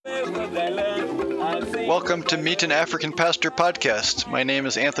Welcome to Meet an African Pastor podcast. My name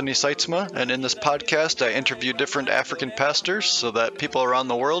is Anthony Seitzma, and in this podcast I interview different African pastors so that people around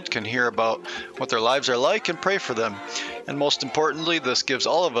the world can hear about what their lives are like and pray for them. And most importantly, this gives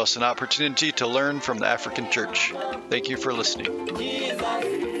all of us an opportunity to learn from the African church. Thank you for listening.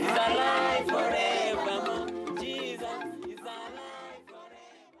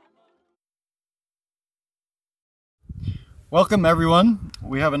 Welcome, everyone.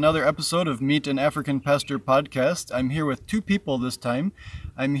 We have another episode of Meet an African Pastor podcast. I'm here with two people this time.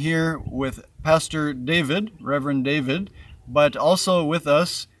 I'm here with Pastor David, Reverend David, but also with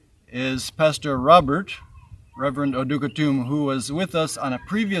us is Pastor Robert, Reverend Odukatum, who was with us on a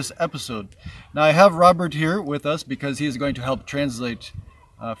previous episode. Now, I have Robert here with us because he is going to help translate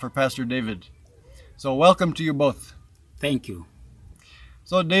for Pastor David. So welcome to you both. Thank you.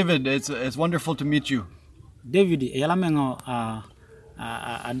 So David, it's wonderful to meet you. David, yalamengo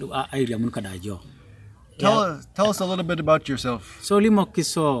area munkadajo. Tell us a little bit about yourself. So limo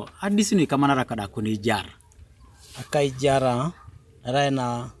kiso adisini kamanara kada kuni jar. Akai jara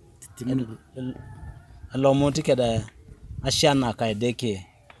raina lomonti kada ashana kai deke.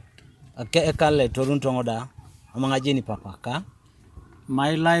 Ake ekale toruntongoda amanga jeni papaka.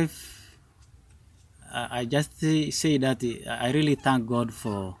 My life, I just say that I really thank God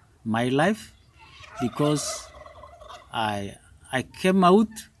for my life. Because I came out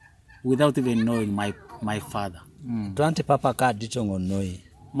without even knowing my father.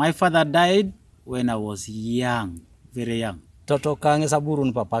 My father died when I was young, very young.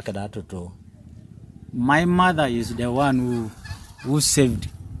 My mother is the one who saved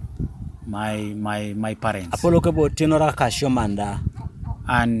my parents.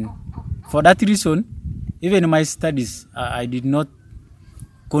 And for that reason, even my studies, I did not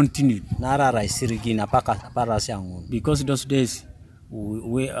continued because those days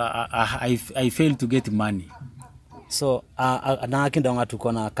I failed to get money. So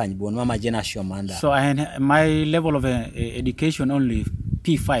so my level of education only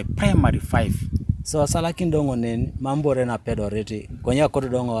P5, primary 5. So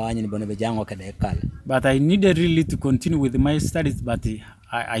but I needed really to continue with my studies, but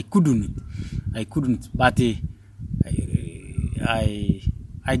I couldn't. But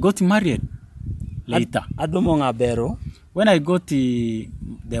I got married later. When I got the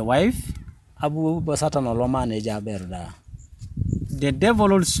wife, the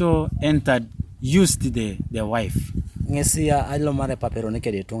devil also entered, used the wife.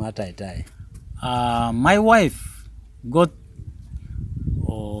 My wife got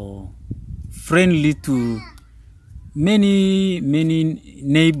friendly to many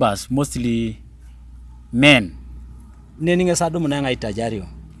neighbors, mostly men.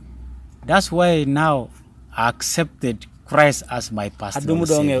 That's why now I accepted Christ as my personal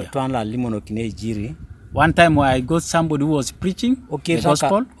savior. One time when I got somebody who was preaching the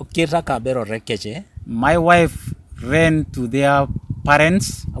gospel, my wife ran to their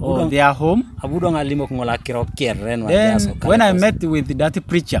parents or their home. Then when I met with that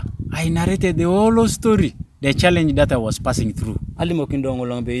preacher, I narrated the whole story, the challenge that I was passing through. That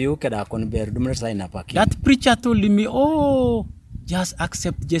preacher told me, oh, just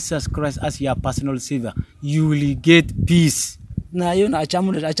accept Jesus Christ as your personal savior. You will get peace. I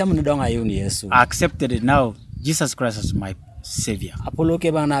accepted it now. Jesus Christ as my savior.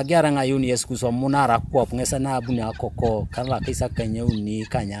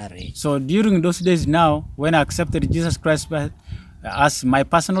 So during those days now, when I accepted Jesus Christ as my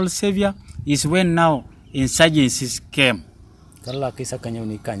personal savior, is when now insurgencies came.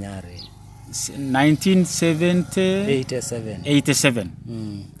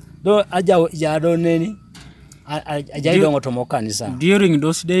 During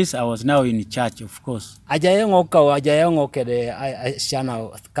those days, I was now in church, of course.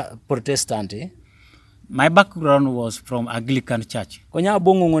 My background was from Anglican church. When I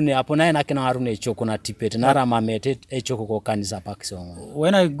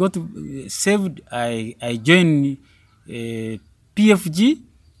got saved, I joined PFG,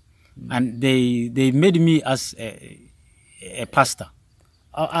 and they made me as a pastor.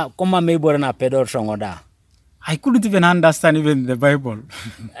 I couldn't even understand even the Bible.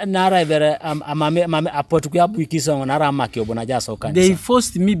 They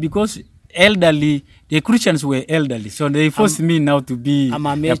forced me because elderly, the Christians were elderly, so they forced me now to be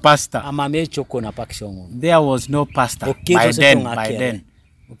a pastor. There was no pastor by then.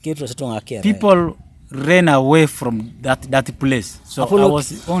 People ran away from that place, so I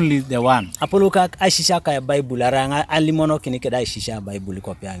was only the one.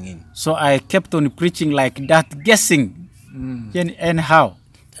 So I kept on preaching like that, guessing anyhow.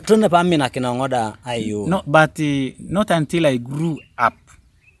 Tuna pa mina kinongoda ayu. No, but not until I grew up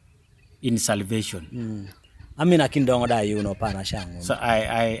in salvation. Amina kindongoda ayu no pana shangu. So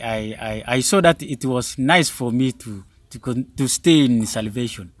I saw that it was nice for me to stay in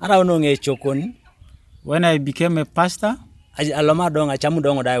salvation. Ara unonge chokon. When I became a pastor, aloma donga chamu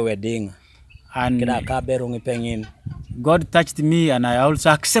dongo da wedding. And kida ka berungi pengin. God touched me, and I also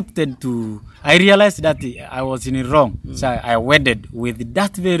accepted I realized that I was in wrong. So I wedded with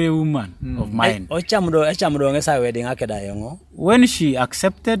that very woman of mine. Wedding When she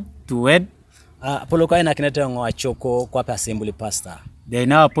accepted to wed, assembly pastor. They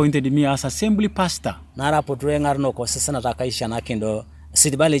now appointed me as assembly pastor.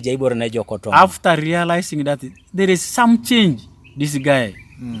 After realizing that there is some change this guy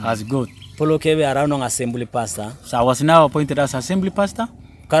has got. Assembly pastor. So I was now appointed as assembly pastor.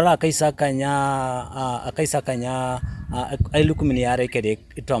 Kara akaisa kanya ailukumini yare kede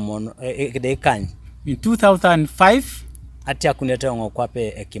itomon kede kany. In 2005, atia kuneta ngo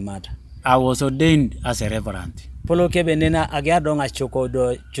kwape ekimata. I was ordained as a reverend. Polo kebe nena agiadonga choko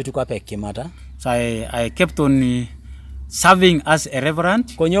do chutu kwape ekimata. So I kept on serving as a reverend.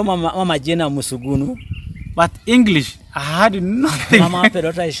 Konyo mama jena musugunu. But English, I had nothing.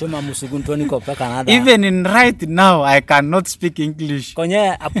 Even in right now, I cannot speak English. But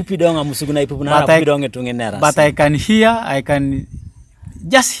I can hear, I can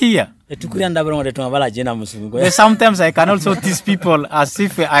just hear. Sometimes I can also teach people as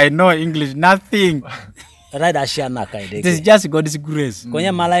if I know English, nothing. It is just God's grace. But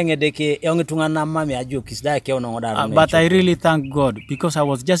I really thank God because I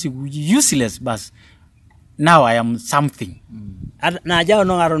was just useless, but now I am something.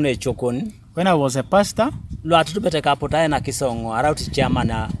 When I was a pastor,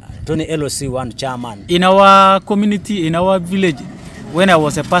 in our community, in our village, when I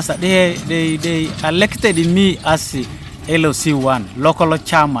was a pastor, they elected me as LOC 1, local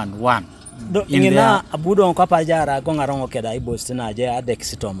chairman 1.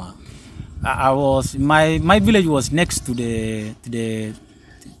 I was my village was next to the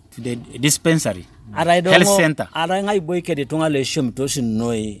dispensary. Health center. I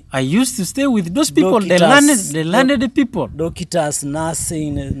used to stay with those people, the landed people. Doctors,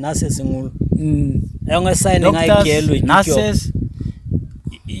 nurses, nurses.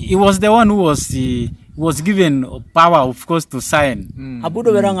 He was the one who was given power, of course, to sign,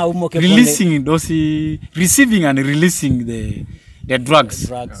 releasing those, receiving and releasing the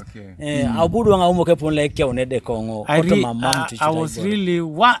drugs. Okay. I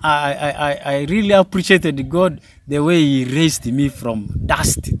really appreciated God the way He raised me from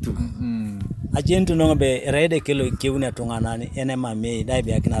dust to. I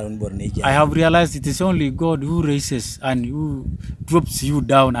have realized it is only God who raises and who drops you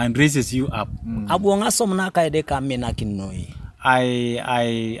down and raises you up.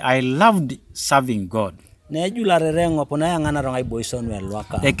 I loved serving God. They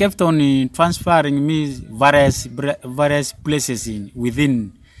kept on transferring me various places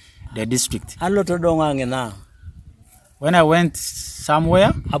within the district. When I went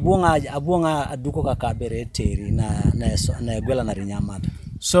somewhere,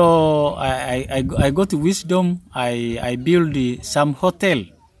 so I got wisdom. I built some hotel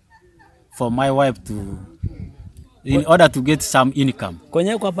for my wife in order to get some income.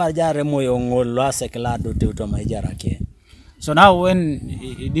 So now when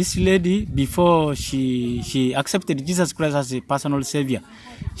this lady, before she accepted Jesus Christ as a personal savior,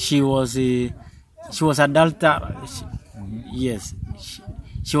 she was adulterer. Yes,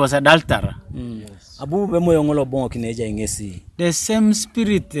 she was adulterer. The same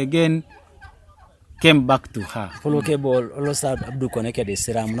spirit again came back to her.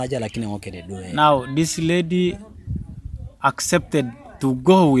 Now this lady accepted to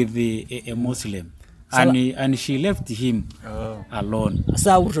go with a Muslim, and she left him alone.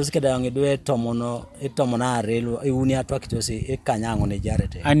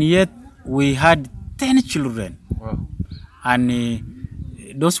 And yet we had 10 children. Wow. And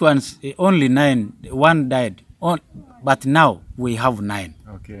those ones, only 9. One died. But now we have 9.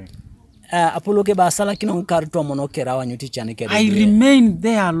 Okay. I remained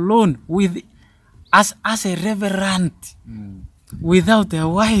there alone as a reverend without a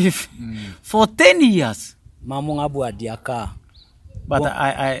wife for 10 years. But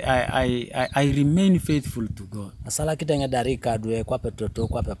I remain faithful to God.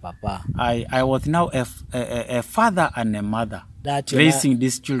 I was now a father and a mother, raising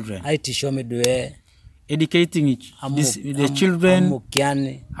these children, educating the children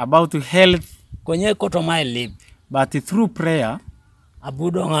about health. But through prayer,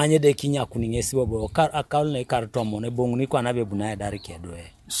 Abudo nganye de kinya kuningesi bobo akawne kartomo ne bongni kwa nabe bunaye dari kedwe.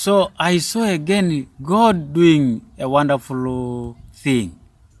 So I saw again God doing a wonderful thing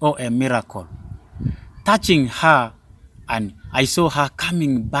or a miracle, touching her, and I saw her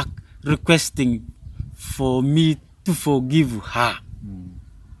coming back requesting for me to forgive her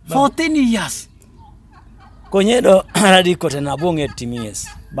for 10 years. Konyedo radiko tena bonge timies.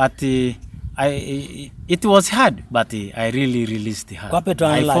 But it was hard, but I really released her. I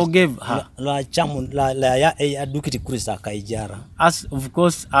forgave her. As of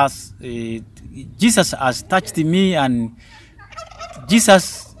course, as Jesus has touched me, and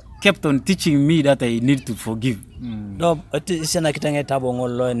Jesus kept on teaching me that I need to forgive. No, isena kitenge tabongo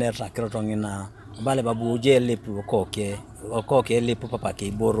lo ne rakirotongina bale babu je lepu okoke lepu papa ke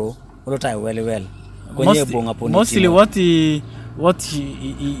iboro ulotai well. Mostly what the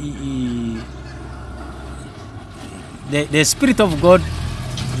Spirit of God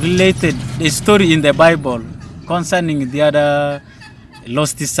related the story in the Bible concerning the other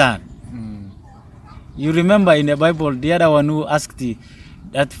lost son. You remember in the Bible the other one who asked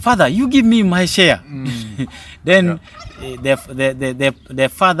that, Father, you give me my share. Then the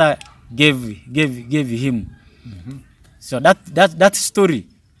father gave him. So that story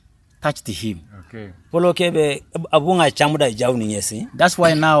touched him. Okay. That's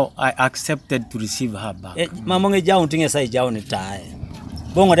why now I accepted to receive her back. I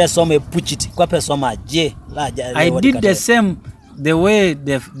did the same the way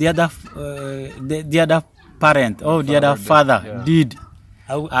the other parent or the other father did.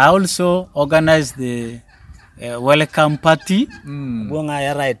 I also organized the welcome party.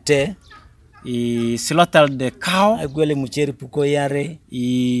 He slaughtered the cow.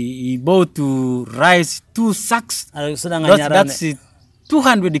 He bought to rice 2 sacks. That's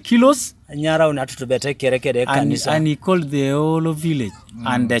 200 kilos. And he called the whole village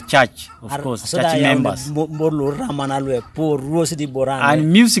and the church, of course, church members. And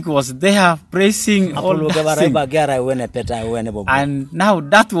music was there, praising all that. And now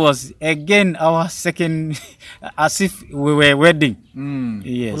that was again our second, as if we were wedding.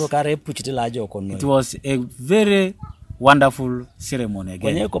 Yes. It was a very wonderful ceremony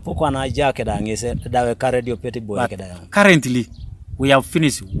again. But currently, we have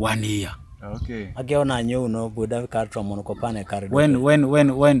finished 1 year. Okay. When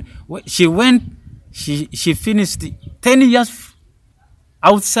she went, she finished 10 years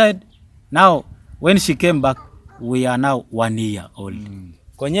outside. Now, when she came back, we are now 1 year old.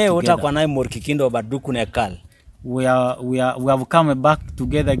 We have come back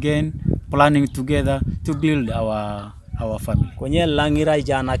together again, planning together to build our family. But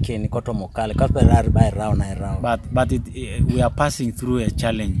we are passing through a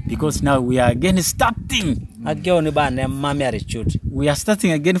challenge because now we are again starting. We are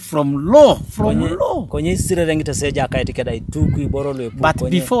starting again from low. But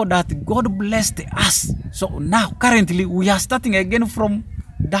before that, God blessed us. So now currently we are starting again from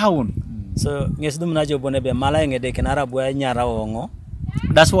down. So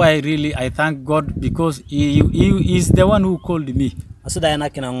that's why I thank God, because he is the one who called me. And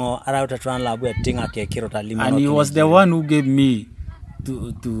he was the one who gave me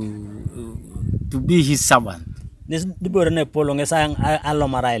to be his servant.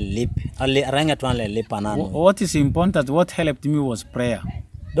 What is important, what helped me was prayer.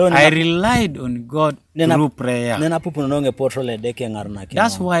 I relied on God through prayer.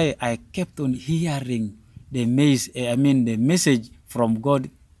 That's why I kept on hearing the message from God,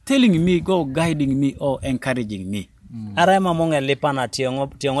 telling me, go guiding me or encouraging me.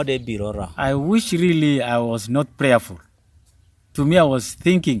 I wish really I was not prayerful. To me, I was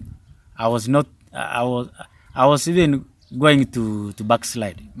thinking I was even going to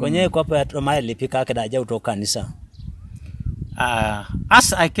backslide.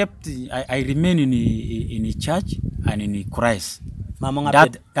 As I remain in the church and in Christ,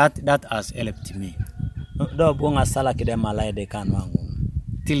 that has helped me.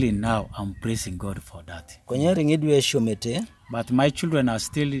 Till now, I'm praising God for that. But my children are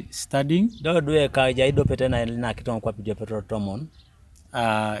still studying.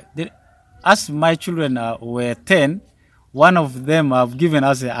 As my children were 10, one of them have given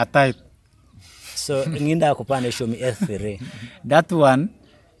us a tithe. So that one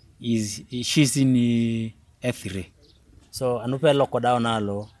she's in F3. So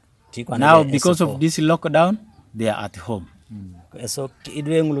now because of this lockdown, they are at home. So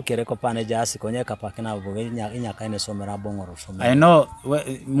idwe ngulu kere ko pane jasi konye kapakina boge inyaka ine somera bongoro somera. I know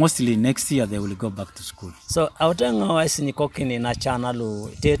mostly next year they will go back to school. So autengo asini kokini na chanalu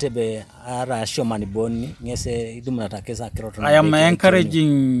tetebe ara shomani boni ngese idumuna takeza kiroto. I am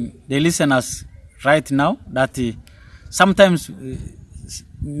encouraging the listeners right now that sometimes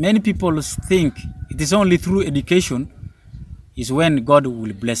many people think it is only through education is when God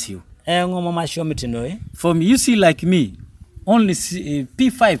will bless you. For me, you see like me, only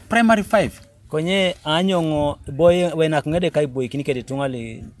P5, primary 5. Konye anyongo boy wena ngede kai boy kinikede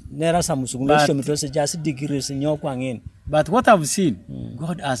tungali nera samusugulo shomitose just degrees nyokwa ngin. But what I've seen,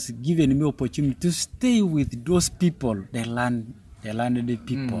 God has given me opportunity to stay with those people, the landed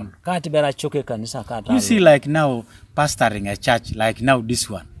people. Kati bera choke kanisa kata. You see like now pastoring a church like now this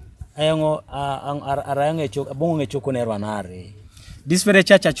one. Ayongo arayange choke bongo choko nerwa nare. This very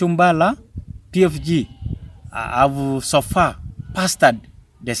church at Chumbala, PFG, I've so far pastored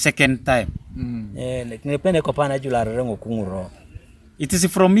the second time. It is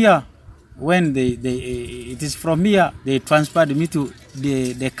from here when they transferred me to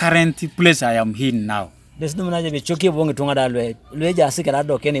the current place I am in now. You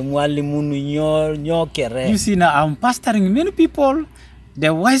see now I'm pastoring many people,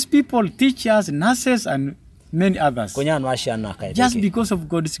 the wise people, teachers, nurses, and many others. Just because of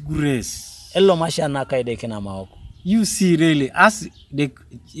God's grace. You see really, as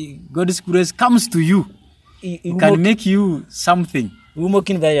God's grace comes to you, it can make you something. You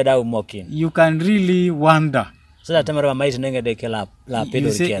can really wonder. You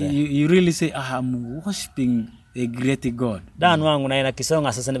really say, I'm worshiping a great God.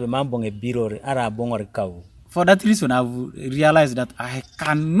 For that reason, I've realized that I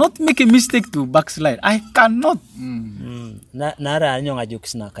cannot make a mistake to backslide. I cannot.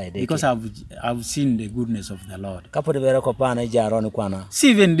 Because I've seen the goodness of the Lord.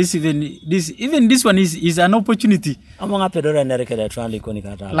 See, even this one is an opportunity.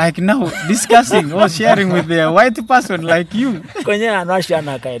 Like now, discussing or sharing with a white person like you.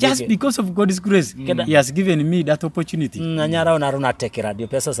 Just because of God's grace, He has given me that opportunity.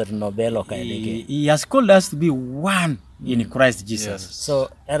 He has called us to be one in Christ Jesus. Yes. So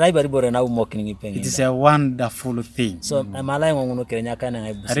it is a wonderful thing. So I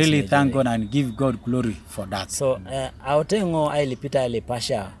really thank God and give God glory for that. So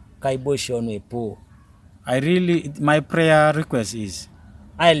my prayer request is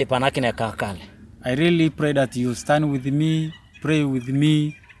I really pray that you stand with me, pray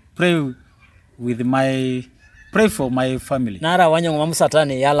for my family.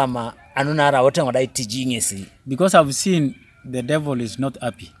 Because I've seen the devil is not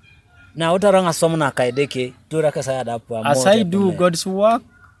happy. As I do God's work,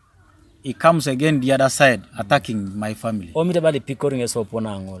 he comes again the other side, attacking my family.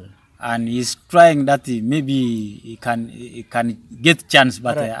 And he's trying that maybe he can get chance,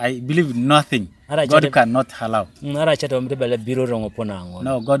 but I believe nothing. God cannot allow. No,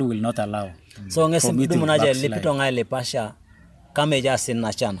 God will not allow. So for me to backslide.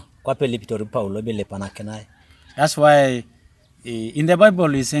 That's why in the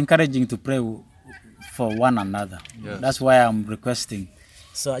Bible it's encouraging to pray for one another. Yes. That's why I'm requesting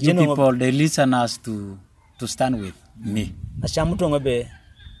you people, the listeners, to stand with me.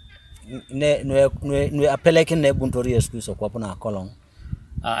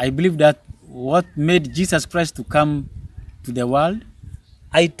 I believe that what made Jesus Christ to come to the world,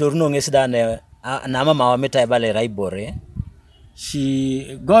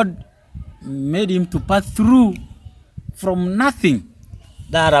 God made him to pass through from nothing.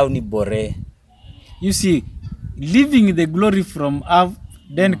 You see, leaving the glory from up,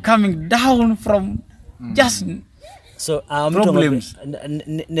 then coming down from just problems.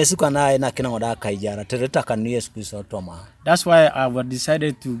 That's why I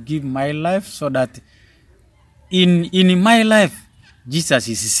decided to give my life so that in my life, Jesus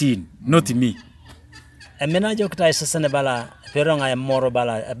is seen, not me. As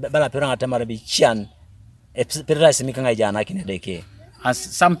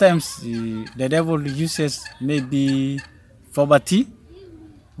sometimes the devil uses maybe poverty,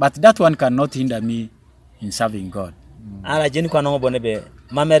 but that one cannot hinder me in serving God.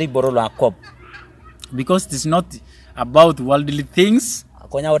 Because it is not about worldly things,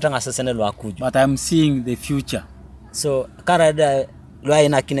 but I'm seeing the future. So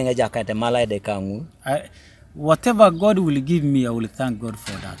whatever God will give me, I will thank God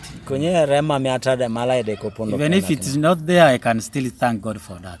for that. Even if it is not there, I can still thank God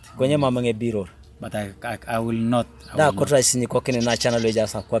for that. But I will not.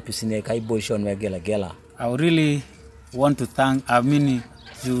 I will really want to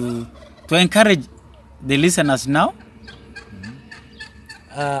to encourage the listeners now.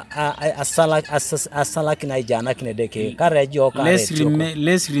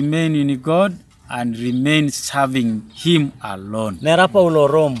 Let's remain in God and remain serving Him alone.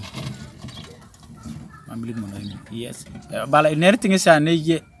 Yes. But everything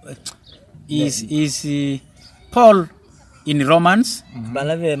is Paul in Romans.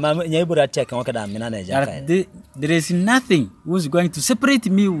 There is nothing who's going to separate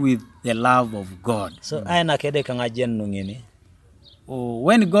me with the love of God. So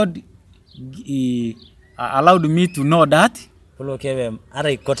when God allowed me to know that, even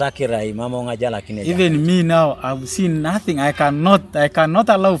me now, I've seen nothing. I cannot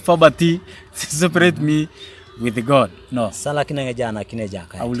allow poverty to separate me with God. No. I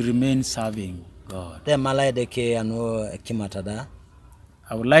will remain serving God. I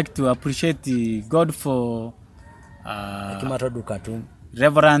would like to appreciate God for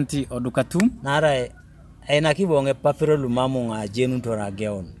Reverend Odukatum.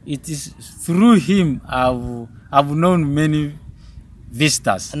 It is through him I've known many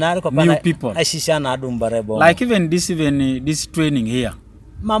visitors, new people. Like even this training here.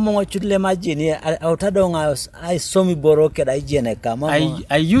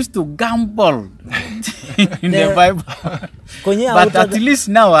 I used to gamble in the Bible. But at least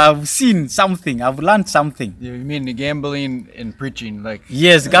now I've seen something. I've learned something. You mean gambling in preaching? Like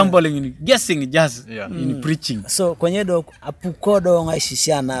yes, gambling in guessing just in preaching. So but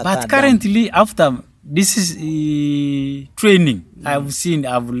currently after this is training,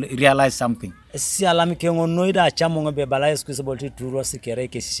 I've realized something. I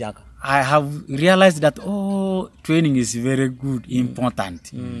have realized that training is very good,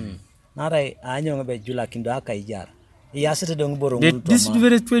 important. This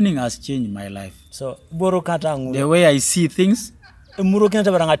very training has changed my life. So the way I see things, I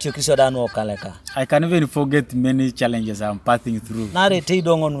can even forget many challenges I'm passing through.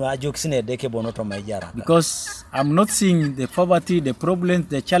 Because I'm not seeing the poverty, the problems,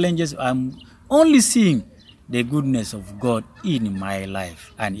 the challenges. I'm only seeing the goodness of God in my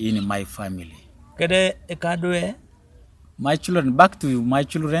life and in my family. My children, back to my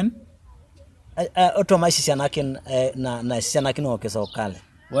children.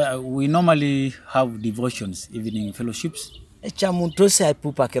 Well, we normally have devotions, evening fellowships.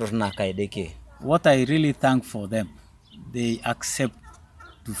 What I really thank for them, they accept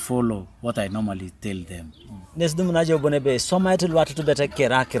to follow what I normally tell them. They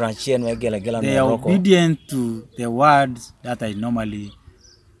are obedient to the words that I normally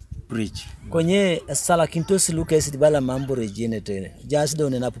preach.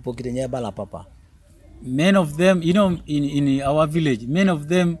 Many of them, in our village, many of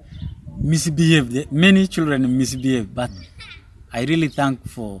them misbehave. Many children misbehave, but I really thank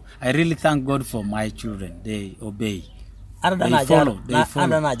God for my children. They obey. They follow.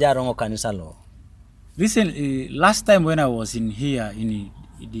 Recently, last time when I was in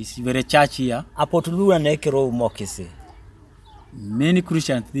this very church here, many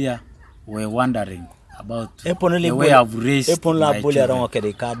Christians there were wondering about the way I've raised my children.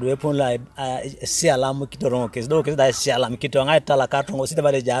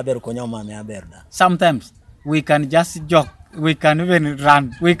 Sometimes we can just joke. We can even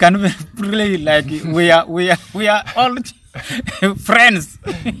run. We can even play like we are all friends.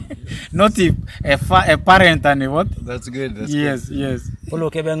 Not a parent and what? That's good. Yes.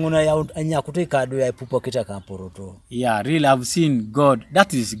 Yeah, really, I've seen God.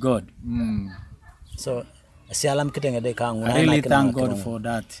 That is God. So, I really thank God for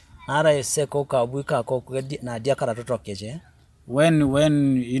that. When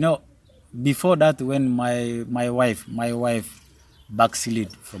before that, when my wife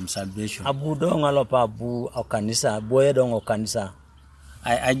backslid from salvation,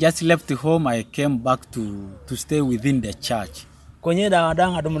 I just left home. I came back to stay within the church.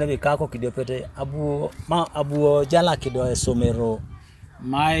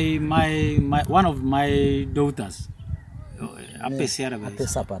 My one of my daughters, okay.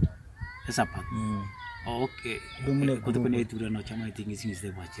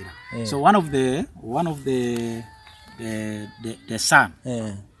 So one of the son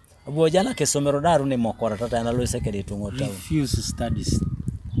refused studies.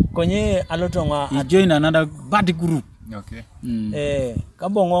 He joined another bad group. Okay.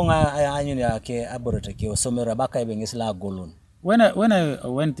 When I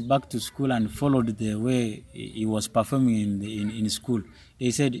went back to school and followed the way he was performing in school,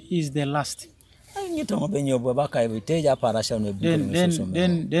 they said he's the last. Then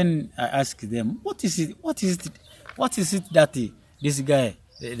I asked them, what what is it that this guy,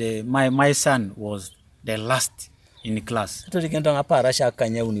 my son was the last in the class?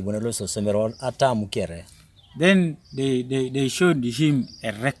 Then they showed him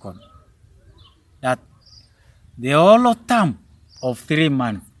a record that the whole term of 3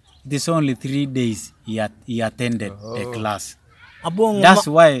 months, it is only 3 days he attended the class. That's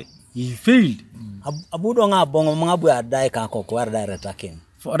why he failed.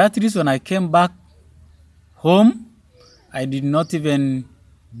 For that reason, I came back home. I did not even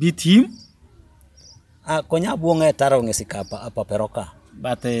beat him. But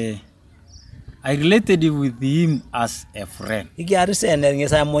I related with him as a friend. When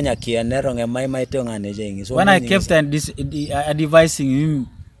I kept advising him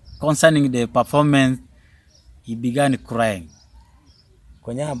concerning the performance, he began crying.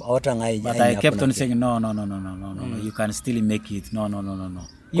 But I kept on saying, no, you can still make it. No.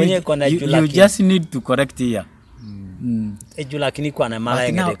 You just need to correct here. But now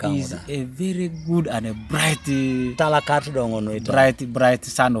he's a very good and a bright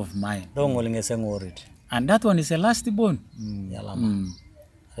son of mine. And that one is the last born.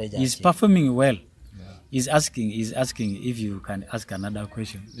 He's performing well. He's asking if you can ask another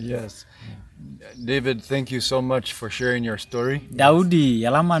question. Yes. David, thank you so much for sharing your story. Daudi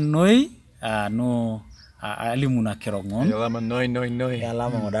yalama noi no alimuna kerongon. Yalama noi.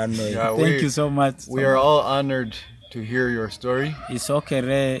 Thank you so much. We are all honored to hear your story. It's such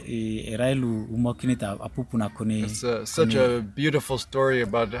a beautiful story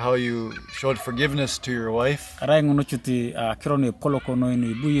about how you showed forgiveness to your wife. And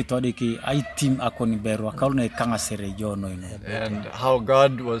how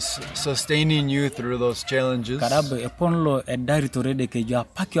God was sustaining you through those challenges. We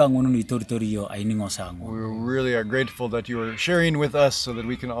really are grateful that you are sharing with us so that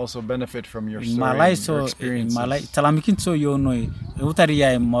we can also benefit from your story and your experiences.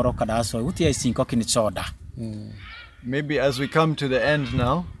 Maybe as we come to the end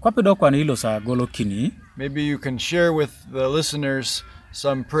now, maybe you can share with the listeners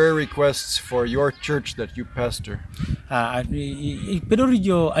some prayer requests for your church that you pastor.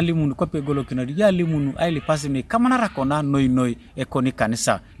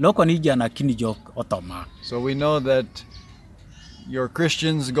 So we know that your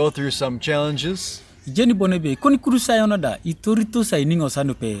Christians go through some challenges. And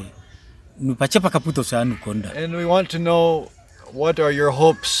we want to know what are your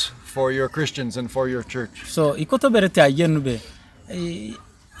hopes for your Christians and for your church. So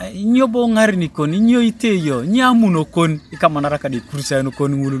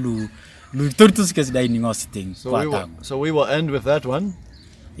so we will end with that one.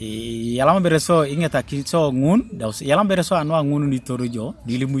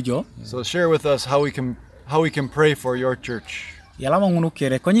 So share with us how we can pray for your church.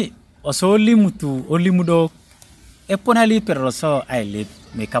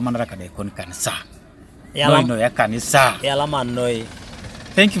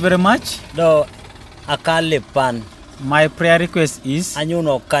 Thank you very much. My prayer request is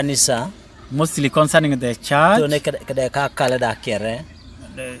mostly concerning the church,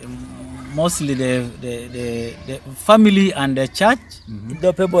 mostly the family and the church.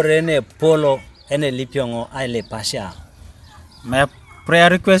 My prayer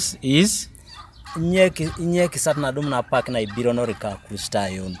request is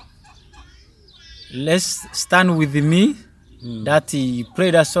let's stand with me that he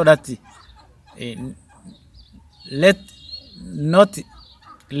prayed us so that let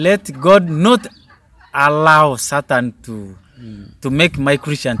God not allow Satan to make my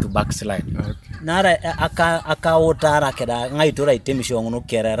Christian to backslide.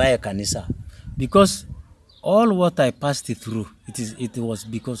 Because all what I passed through, it was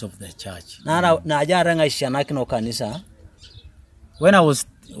because of the church. When I was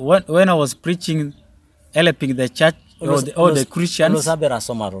preaching, helping the church or the Christians,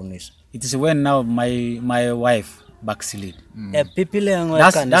 it is when now my wife backslid.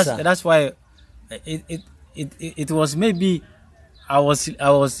 That's why it was maybe I was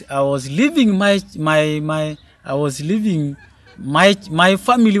living my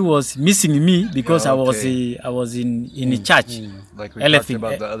family was missing me because I was in the church. Like we talked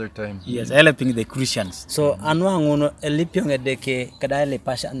about the other time. Yes, helping the Christians. So anuanguno elipiong edeke kada ele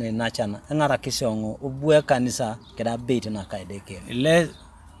pasha ne nachana ngara kisongo ubue kanisa kada bait na kaideke. Let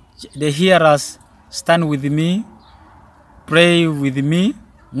the hearers stand with me, pray with me,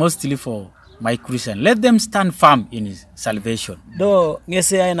 mostly for my Christian. Let them stand firm in his salvation. Do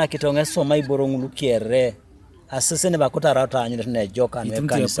ngese ai na kitonge so mai borongulu kiere asesene bakuta rata anyire ne joka ne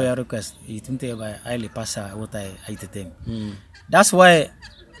kanisa. Itumte prayer request. Itumte ba ile pasa what I itetem. That's why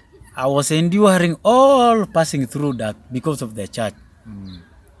I was enduring all passing through that because of the church.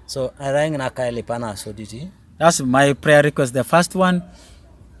 So arang na kaile pana so diti. That's my prayer request. The first one,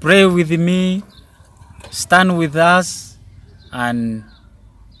 pray with me, stand with us, and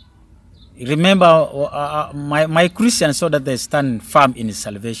remember my Christians so that they stand firm in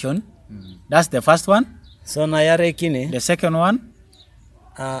salvation. That's the first one. So na yare kini. The second one,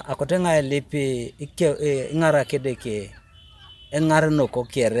 akotenga lipi ngara kedeke engar no ko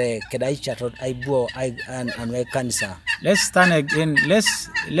kere kedai chatot aibo anwe kanisa. Let's stand again.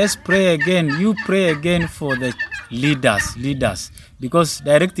 Let's pray again. You pray again for the leaders, because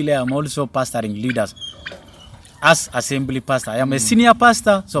directly I'm also pastoring leaders. As assembly pastor, I am a senior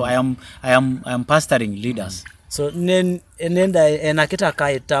pastor, so I am pastoring leaders. So nenda enakita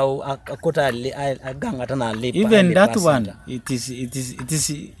kaitau akota aganga tana lipa. Even that one, it is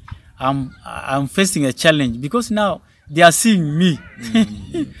I'm facing a challenge because now they are seeing me.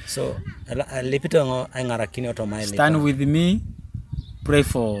 So lipito ngara kini otomai lipa. Stand with me, pray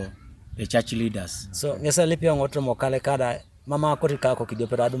for the church leaders. So ngesa lipio ngoto mokale kada mama akoti kako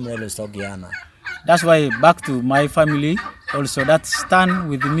kidoperadu mrelo sogiana. That's why back to my family also that stand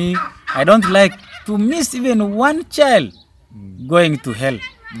with me. I don't like to miss even one child going to hell.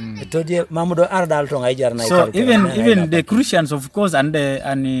 So even the Christians, of course, and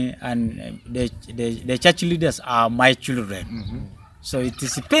the church leaders are my children. So it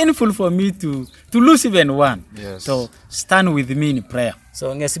is painful for me to lose even one. Yes. So stand with me in prayer.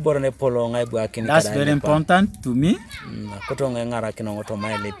 So that's very important to me. So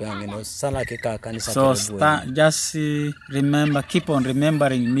just remember, keep on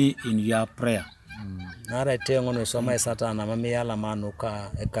remembering me in your prayer.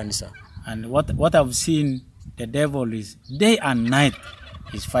 And what I've seen, the devil is day and night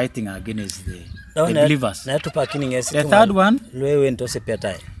is fighting against the believers. The third one,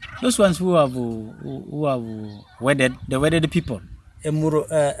 those ones who have wedded, the wedded people. This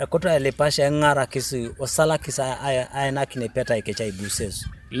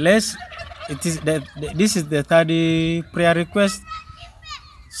is the third prayer request.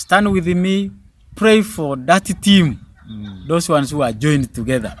 Stand with me, pray for that team, those ones who are joined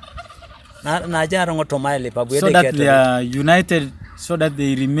together, so that they are united, so that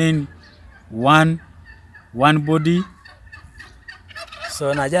they remain one body.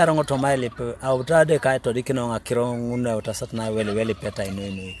 So najarongo tomaile pe autade kai to dikino ngakiro nguna utasatna wele peta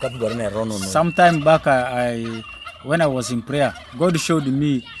inu kapgorne rono. Sometime back when I was in prayer, God showed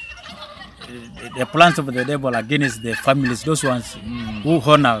me the plans of the devil against the families, those ones who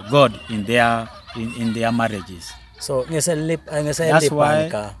honor God in their marriages. So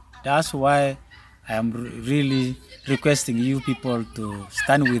that's why I am really requesting you people to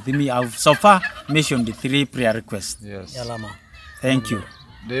stand with me. I've so far mentioned the 3 prayer requests. Yes. Thank you.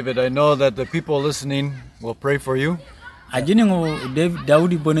 David, I know that the people listening will pray for you. Let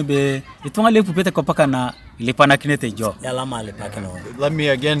me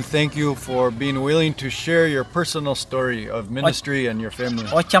again thank you for being willing to share your personal story of ministry and your family.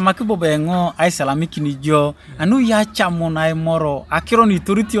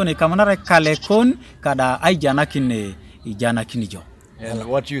 And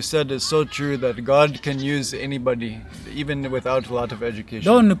what you said is so true, that God can use anybody, even without a lot of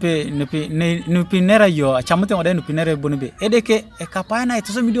education.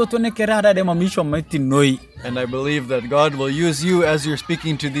 And I believe that God will use you as you're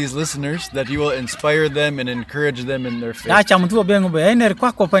speaking to these listeners, that you will inspire them and encourage them in their faith.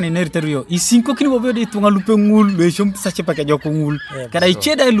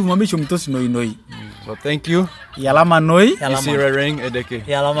 So thank you. God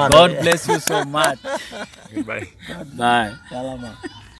bless you so much. Goodbye. Bye.